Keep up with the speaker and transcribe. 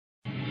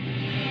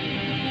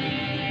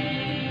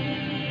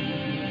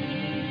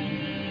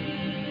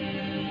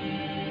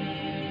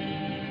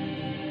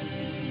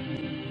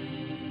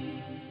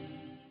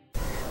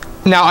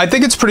Now, I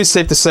think it's pretty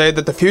safe to say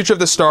that the future of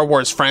the Star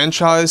Wars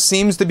franchise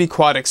seems to be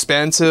quite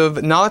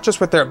expansive, not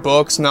just with their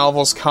books,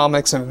 novels,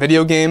 comics, and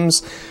video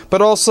games,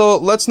 but also,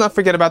 let's not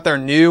forget about their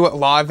new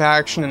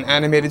live-action and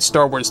animated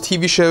Star Wars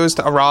TV shows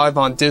to arrive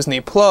on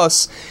Disney+,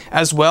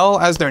 as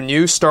well as their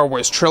new Star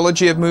Wars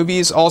trilogy of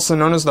movies, also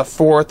known as the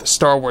fourth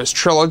Star Wars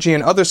trilogy,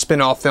 and other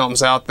spin-off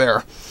films out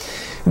there.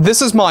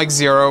 This is Mike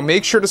Zero.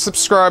 Make sure to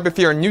subscribe if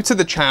you are new to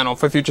the channel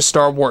for future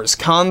Star Wars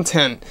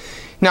content.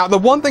 Now, the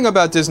one thing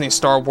about Disney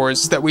Star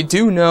Wars is that we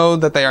do know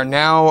that they are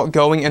now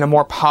going in a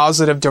more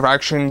positive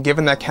direction,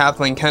 given that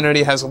Kathleen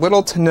Kennedy has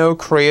little to no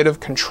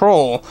creative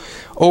control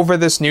over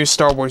this new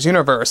Star Wars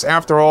universe.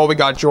 After all, we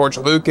got George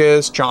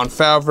Lucas, Jon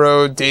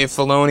Favreau, Dave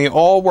Filoni,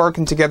 all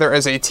working together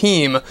as a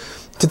team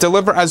to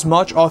deliver as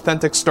much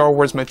authentic Star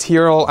Wars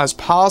material as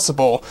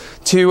possible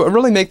to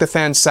really make the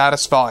fans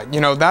satisfied.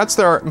 You know, that's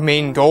their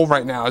main goal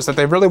right now, is that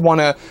they really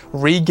want to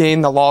regain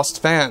the lost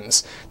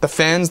fans. The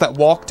fans that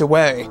walked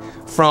away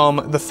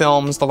from the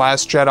films The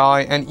Last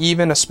Jedi, and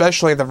even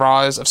especially The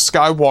Rise of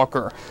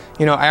Skywalker.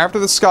 You know, after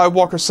the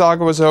Skywalker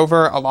saga was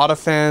over, a lot of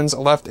fans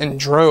left in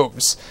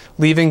droves,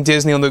 leaving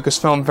Disney and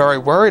Lucasfilm very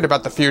worried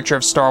about the future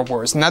of Star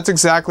Wars, and that's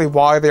exactly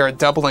why they are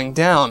doubling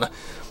down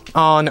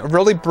on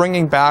really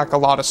bringing back a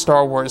lot of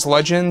Star Wars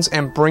legends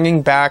and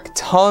bringing back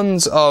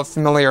tons of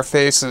familiar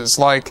faces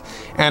like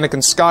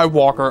Anakin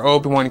Skywalker,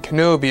 Obi-Wan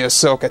Kenobi,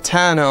 Ahsoka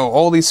Tano,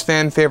 all these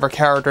fan-favorite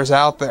characters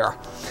out there.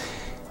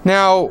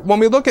 Now, when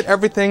we look at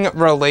everything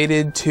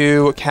related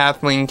to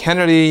Kathleen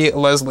Kennedy,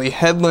 Leslye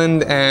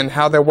Headland, and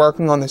how they're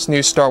working on this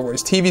new Star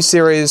Wars TV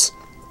series,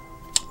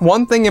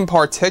 one thing in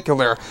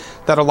particular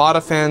that a lot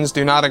of fans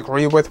do not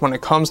agree with when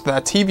it comes to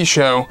that TV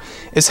show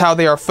is how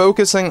they are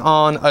focusing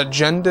on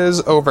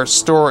agendas over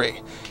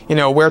story. You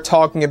know, we're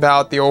talking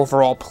about the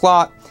overall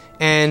plot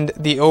and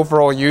the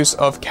overall use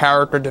of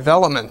character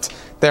development.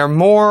 They're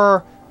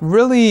more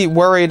really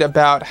worried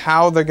about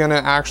how they're going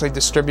to actually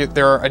distribute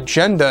their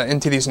agenda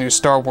into these new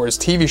Star Wars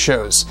TV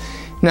shows.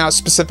 Now,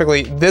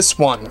 specifically this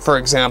one, for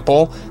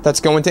example, that's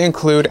going to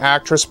include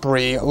actress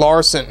Brie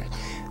Larson.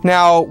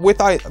 Now,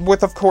 with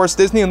of course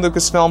Disney and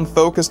Lucasfilm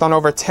focused on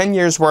over 10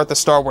 years worth of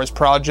Star Wars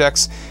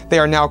projects, they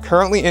are now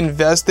currently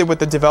invested with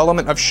the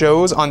development of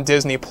shows on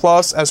Disney+,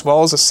 as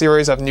well as a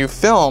series of new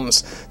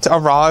films to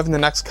arrive in the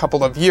next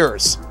couple of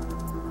years.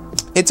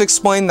 It's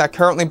explained that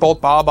currently both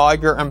Bob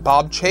Iger and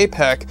Bob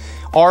Chapek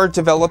are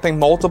developing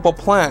multiple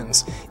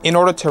plans in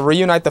order to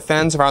reunite the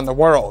fans around the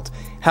world.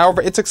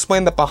 However, it's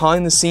explained that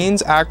behind the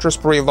scenes, actress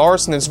Brie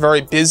Larson is very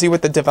busy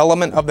with the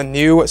development of the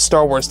new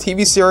Star Wars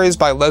TV series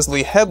by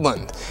Leslye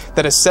Headland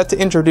that is set to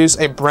introduce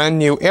a brand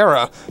new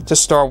era to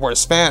Star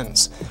Wars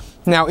fans.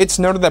 Now, it's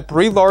noted that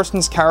Brie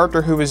Larson's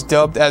character, who is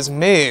dubbed as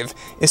Maeve,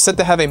 is set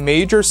to have a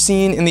major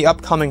scene in the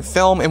upcoming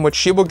film in which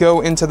she will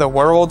go into the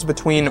worlds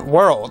between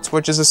worlds,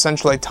 which is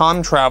essentially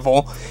time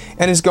travel,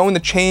 and is going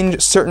to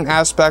change certain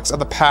aspects of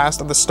the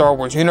past of the Star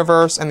Wars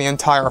universe and the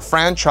entire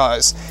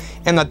franchise,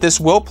 and that this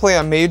will play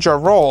a major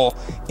role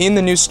in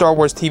the new Star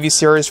Wars TV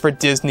series for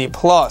Disney+.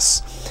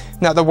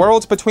 Now, the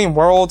Worlds Between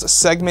Worlds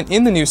segment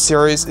in the new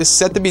series is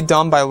set to be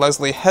done by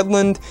Leslye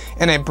Headland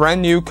and a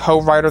brand new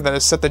co-writer that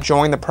is set to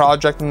join the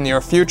project in the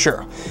near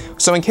future.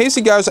 So in case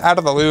you guys are out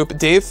of the loop,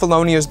 Dave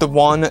Filoni is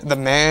the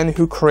man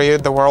who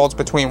created the Worlds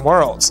Between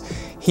Worlds.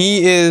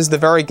 He is the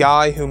very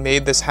guy who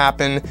made this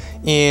happen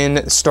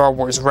in Star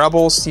Wars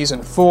Rebels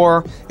Season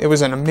 4. It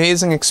was an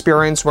amazing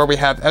experience where we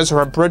have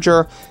Ezra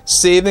Bridger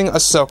saving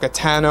Ahsoka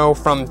Tano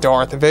from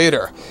Darth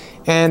Vader.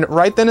 And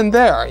right then and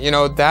there, you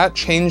know, that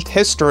changed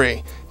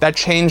history. That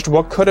changed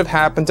what could have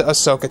happened to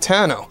Ahsoka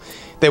Tano.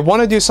 They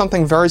want to do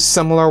something very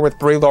similar with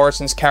Brie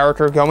Larson's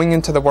character going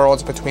into the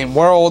Worlds Between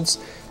Worlds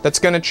that's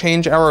going to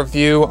change our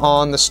view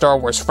on the Star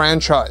Wars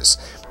franchise.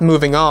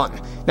 Moving on.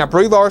 Now,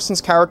 Brie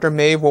Larson's character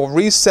Maeve will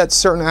reset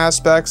certain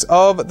aspects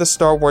of the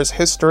Star Wars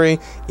history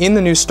in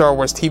the new Star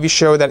Wars TV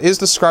show that is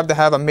described to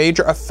have a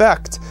major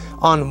effect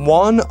on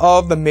one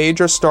of the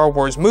major Star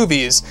Wars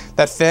movies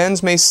that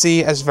fans may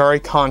see as very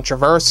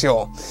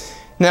controversial.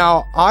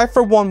 Now, I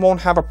for one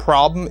won't have a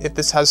problem if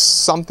this has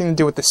something to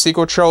do with the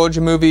sequel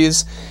trilogy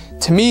movies.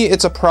 To me,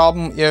 it's a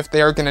problem if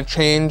they are going to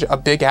change a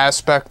big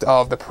aspect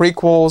of the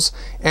prequels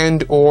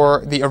and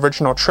or the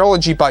original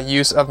trilogy by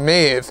use of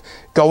Maeve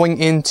going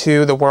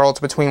into the Worlds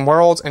Between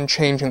Worlds and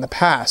changing the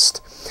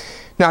past.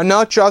 Now,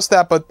 not just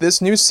that, but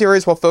this new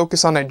series will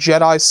focus on a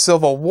Jedi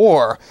civil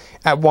war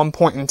at one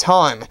point in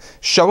time,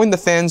 showing the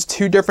fans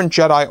two different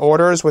Jedi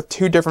orders with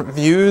two different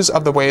views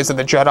of the ways of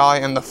the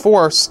Jedi and the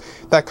Force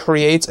that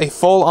creates a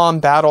full-on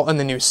battle in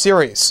the new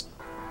series.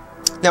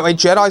 Now, a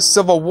Jedi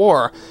Civil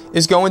War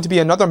is going to be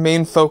another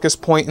main focus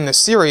point in the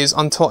series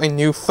until a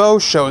new foe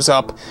shows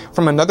up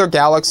from another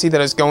galaxy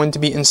that is going to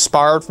be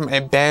inspired from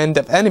a band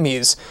of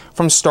enemies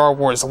from Star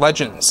Wars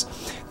Legends.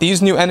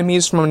 These new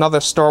enemies from another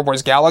Star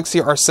Wars galaxy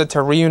are said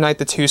to reunite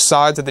the two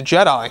sides of the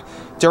Jedi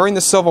during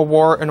the Civil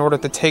War in order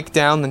to take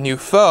down the new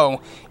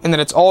foe, and that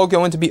it's all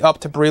going to be up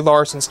to Brie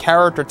Larson's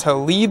character to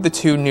lead the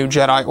two new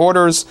Jedi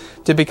Orders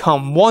to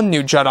become one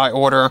new Jedi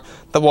Order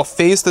that will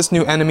face this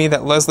new enemy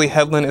that Leslye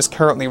Headland is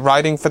currently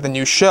writing for the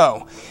new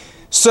show.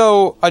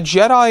 So, a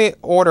Jedi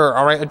Order,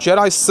 alright, a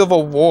Jedi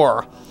Civil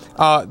War.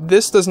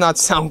 This does not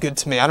sound good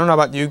to me. I don't know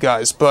about you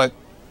guys, but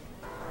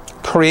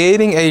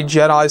creating a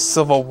Jedi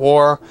Civil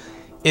War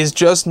is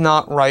just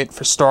not right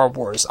for Star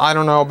Wars. I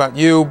don't know about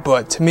you,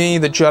 but to me,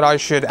 the Jedi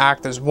should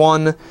act as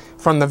one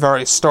from the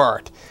very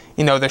start.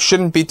 You know, there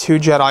shouldn't be two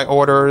Jedi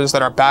Orders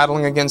that are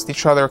battling against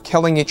each other,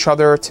 killing each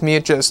other. To me,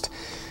 it just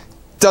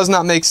does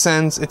not make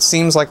sense. It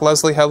seems like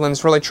Leslye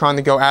Headland's really trying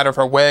to go out of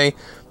her way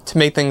to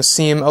make things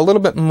seem a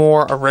little bit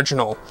more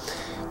original.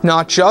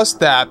 Not just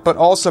that, but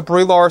also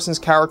Brie Larson's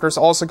character is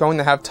also going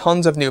to have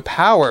tons of new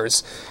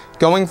powers,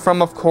 going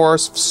from, of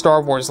course,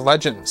 Star Wars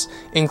Legends,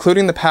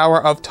 including the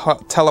power of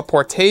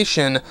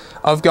teleportation,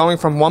 of going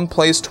from one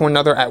place to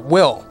another at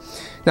will.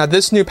 Now,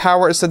 this new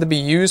power is said to be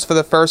used for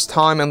the first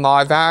time in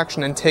live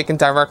action and taken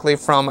directly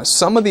from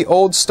some of the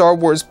old Star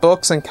Wars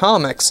books and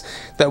comics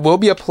that will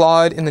be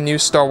applied in the new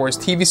Star Wars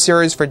TV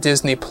series for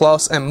Disney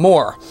Plus and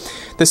more.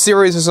 The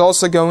series is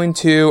also going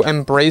to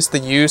embrace the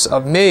use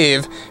of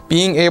Maeve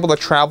being able to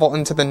travel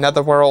into the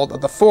netherworld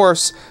of the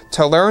Force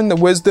to learn the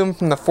wisdom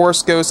from the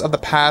Force ghosts of the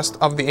past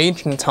of the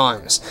ancient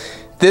times.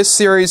 This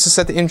series is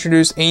set to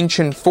introduce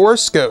ancient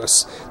Force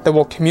ghosts that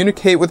will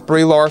communicate with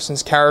Brie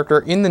Larson's character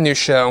in the new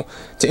show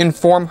to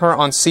inform her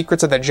on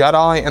secrets of the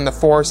Jedi and the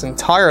Force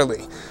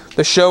entirely.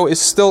 The show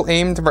is still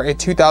aimed for a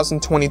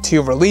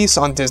 2022 release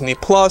on Disney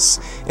Plus,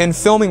 and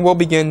filming will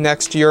begin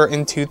next year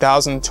in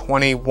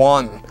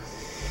 2021.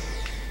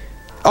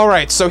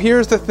 Alright, so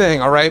here's the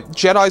thing, alright?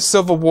 Jedi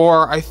Civil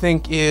War, I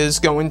think, is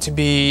going to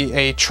be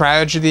a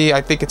tragedy.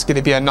 I think it's going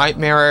to be a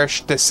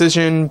nightmarish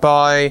decision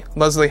by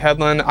Leslye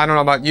Headland. I don't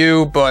know about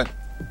you, but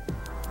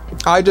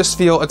I just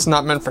feel it's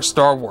not meant for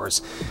Star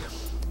Wars.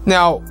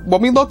 Now,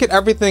 when we look at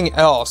everything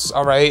else,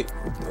 alright,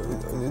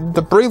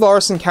 the Brie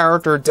Larson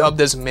character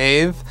dubbed as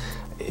Maeve,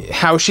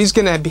 how she's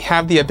going to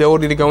have the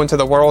ability to go into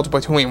the world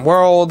between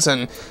worlds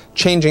and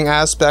changing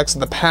aspects of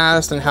the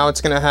past, and how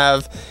it's going to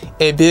have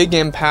a big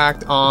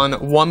impact on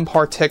one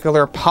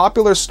particular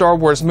popular Star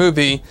Wars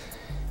movie.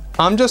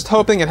 I'm just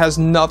hoping it has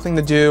nothing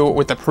to do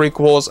with the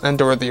prequels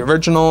and or the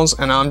originals,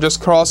 and I'm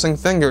just crossing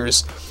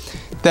fingers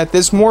that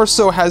this more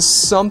so has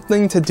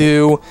something to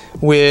do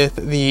with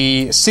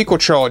the sequel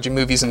trilogy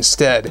movies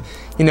instead.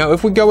 You know,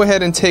 if we go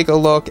ahead and take a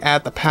look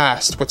at the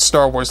past with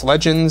Star Wars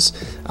Legends,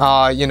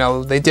 you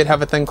know, they did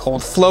have a thing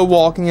called flow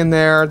walking in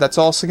there that's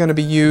also going to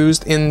be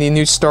used in the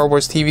new Star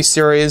Wars TV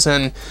series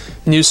and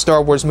new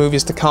Star Wars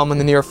movies to come in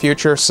the near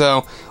future,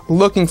 so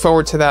looking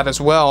forward to that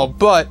as well.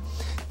 But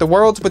the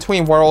Worlds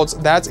Between Worlds,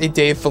 that's a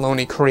Dave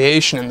Filoni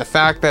creation, and the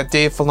fact that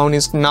Dave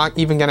Filoni's not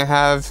even going to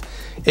have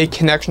a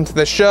connection to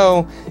the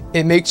show,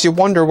 it makes you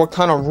wonder what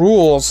kind of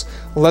rules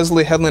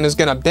Leslye Headland is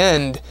going to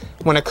bend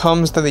when it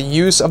comes to the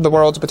use of the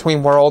Worlds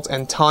Between Worlds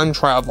and time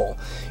travel.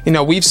 You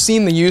know, we've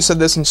seen the use of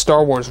this in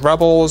Star Wars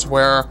Rebels,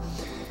 where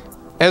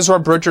Ezra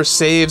Bridger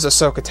saves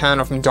Ahsoka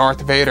Tano from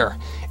Darth Vader,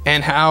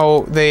 and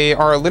how they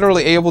are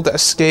literally able to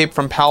escape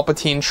from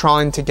Palpatine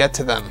trying to get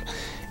to them.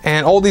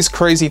 And all these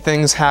crazy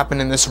things happen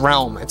in this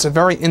realm. It's a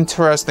very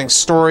interesting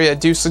story. I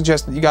do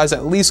suggest that you guys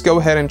at least go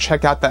ahead and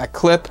check out that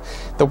clip,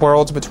 The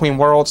Worlds Between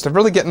Worlds, to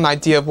really get an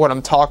idea of what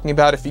I'm talking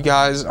about if you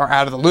guys are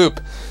out of the loop.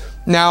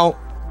 Now,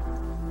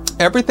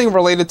 everything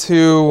related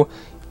to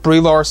Brie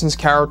Larson's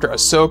character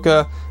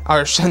Ahsoka,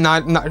 or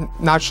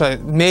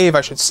Maeve,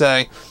 I should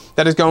say,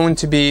 that is going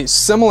to be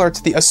similar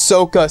to the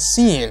Ahsoka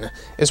scene,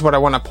 is what I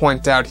want to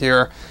point out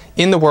here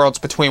in The Worlds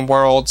Between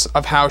Worlds,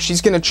 of how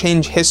she's going to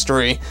change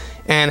history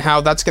and how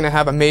that's going to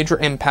have a major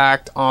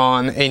impact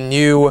on a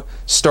new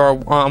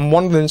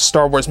one of the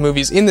Star Wars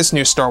movies in this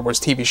new Star Wars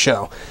TV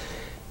show.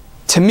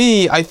 To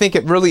me, I think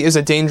it really is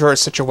a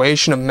dangerous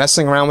situation of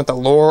messing around with the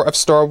lore of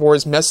Star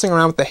Wars, messing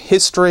around with the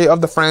history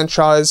of the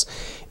franchise.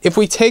 If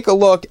we take a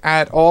look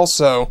at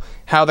also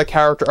how the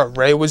character of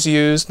Rey was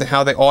used and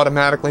how they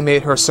automatically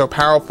made her so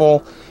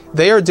powerful,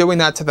 they are doing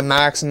that to the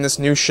max in this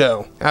new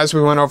show, as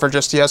we went over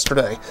just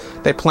yesterday.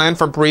 They plan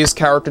for Brie's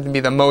character to be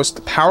the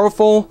most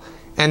powerful,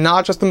 and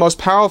not just the most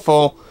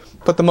powerful,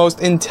 but the most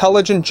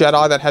intelligent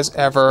Jedi that has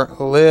ever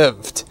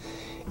lived.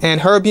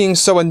 And her being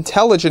so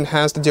intelligent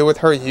has to do with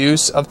her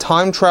use of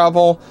time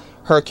travel,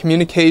 her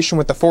communication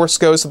with the Force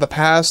ghosts of the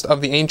past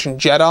of the ancient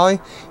Jedi.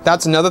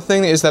 That's another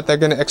thing, is that they're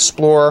going to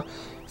explore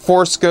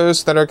Force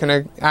ghosts that are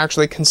going to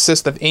actually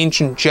consist of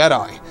ancient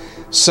Jedi.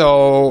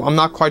 So I'm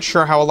not quite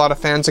sure how a lot of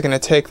fans are going to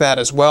take that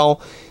as well.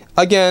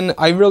 Again,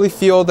 I really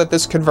feel that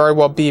this could very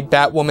well be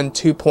Batwoman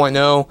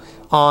 2.0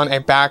 on a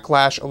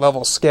Backlash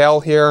level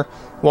scale here.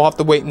 We'll have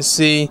to wait and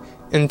see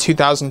in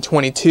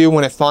 2022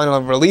 when it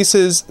finally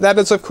releases. That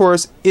is, of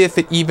course, if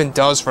it even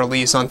does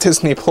release on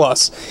Disney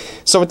Plus.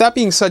 So with that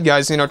being said,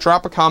 guys, you know,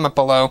 drop a comment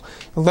below.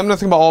 Let me know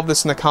about all of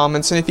this in the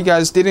comments, and if you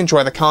guys did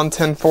enjoy the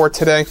content for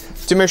today,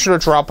 do make sure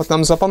to drop a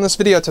thumbs up on this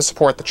video to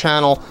support the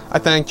channel. I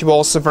thank you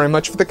all so very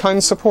much for the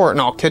kind support,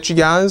 and I'll catch you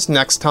guys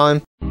next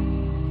time.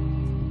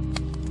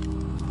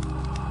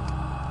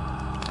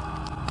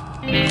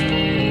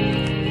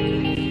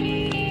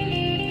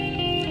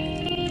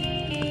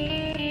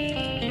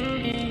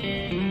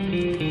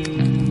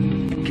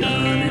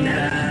 Gun in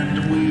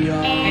hand, we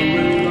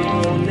are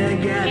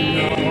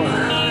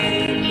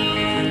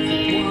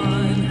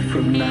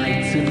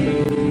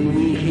moon,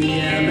 we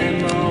hear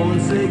them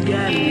once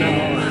again.